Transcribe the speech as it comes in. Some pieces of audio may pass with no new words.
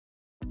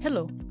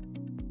Hello!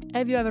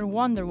 Have you ever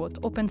wondered what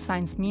open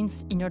science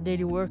means in your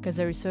daily work as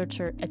a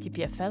researcher at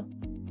EPFL?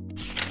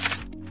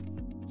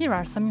 Here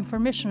are some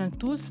information and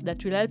tools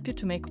that will help you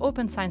to make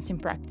open science in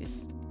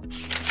practice.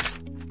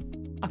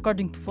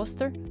 According to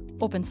Foster,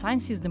 open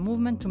science is the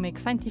movement to make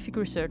scientific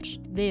research,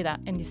 data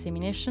and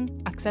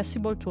dissemination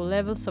accessible to all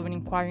levels of an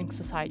inquiring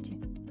society.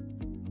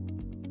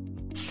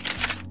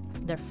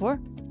 Therefore,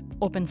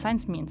 open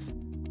science means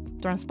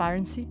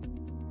transparency,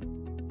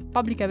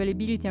 public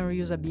availability and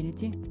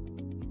reusability,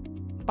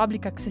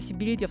 public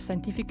accessibility of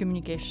scientific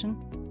communication,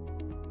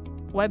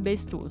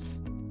 web-based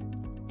tools.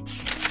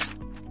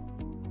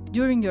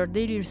 During your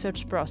daily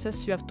research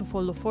process, you have to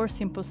follow 4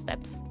 simple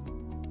steps.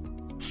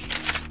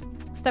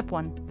 Step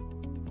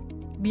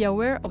 1. Be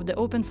aware of the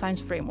open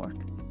science framework.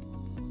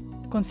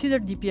 Consider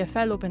the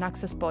EPFL open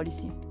access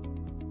policy.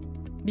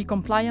 Be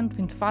compliant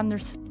with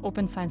funders'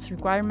 open science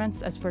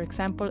requirements, as for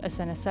example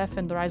SNSF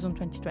and Horizon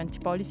 2020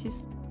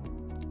 policies.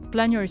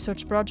 Plan your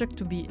research project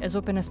to be as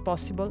open as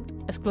possible,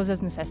 as close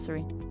as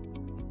necessary.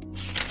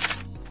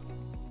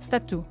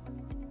 Step 2.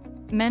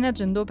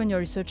 Manage and open your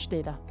research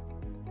data.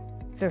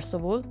 First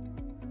of all,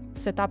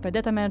 set up a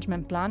data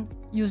management plan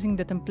using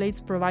the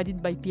templates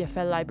provided by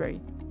EPFL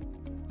Library.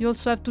 You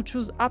also have to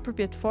choose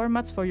appropriate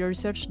formats for your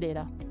research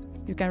data.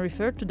 You can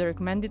refer to the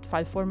recommended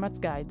file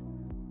formats guide.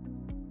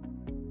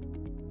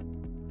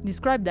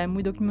 Describe them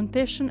with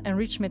documentation and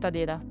rich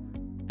metadata.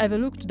 Have a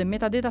look to the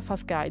Metadata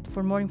Fast Guide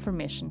for more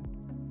information.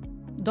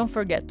 Don't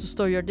forget to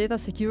store your data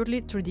securely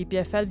through the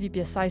EPFL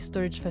VPSI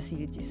storage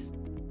facilities.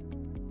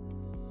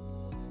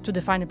 To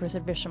define a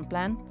preservation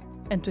plan,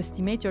 and to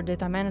estimate your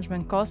data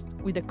management cost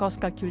with a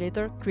cost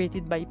calculator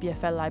created by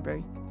EPFL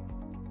Library.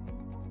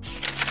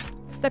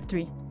 Step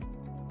 3.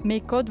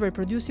 Make code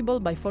reproducible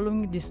by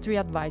following these 3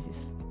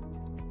 advices.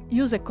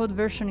 Use a code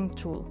versioning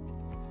tool.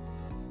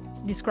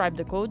 Describe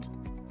the code,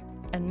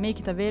 and make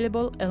it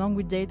available along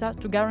with data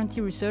to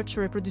guarantee research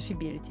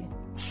reproducibility.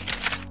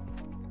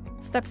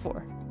 Step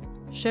 4.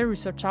 Share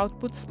research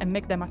outputs and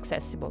make them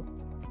accessible.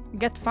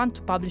 Get funds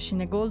to publish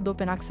in a gold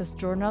open access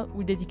journal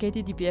with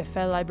dedicated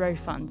EPFL Library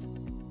fund.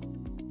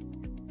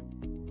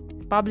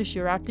 Publish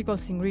your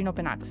articles in green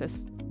open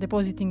access,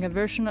 depositing a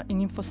version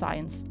in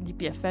InfoScience, the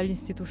EPFL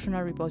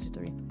institutional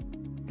repository.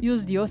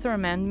 Use the author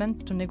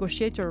amendment to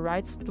negotiate your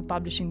rights to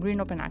publish in green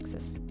open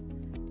access.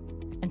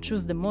 And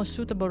choose the most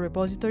suitable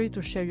repository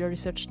to share your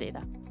research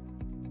data.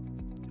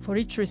 For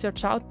each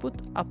research output,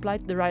 apply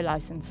the right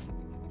license,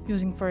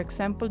 using for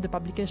example the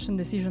publication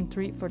decision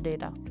tree for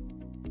data.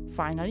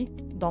 Finally,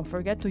 don't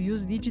forget to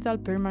use digital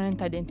permanent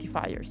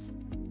identifiers.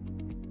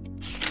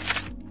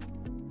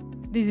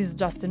 This is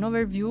just an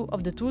overview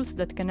of the tools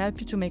that can help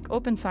you to make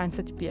open science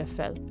at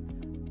EPFL.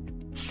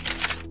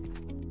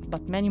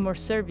 But many more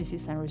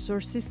services and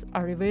resources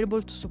are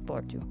available to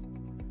support you.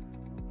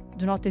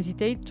 Do not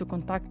hesitate to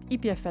contact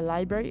EPFL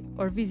Library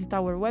or visit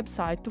our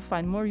website to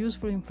find more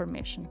useful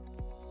information.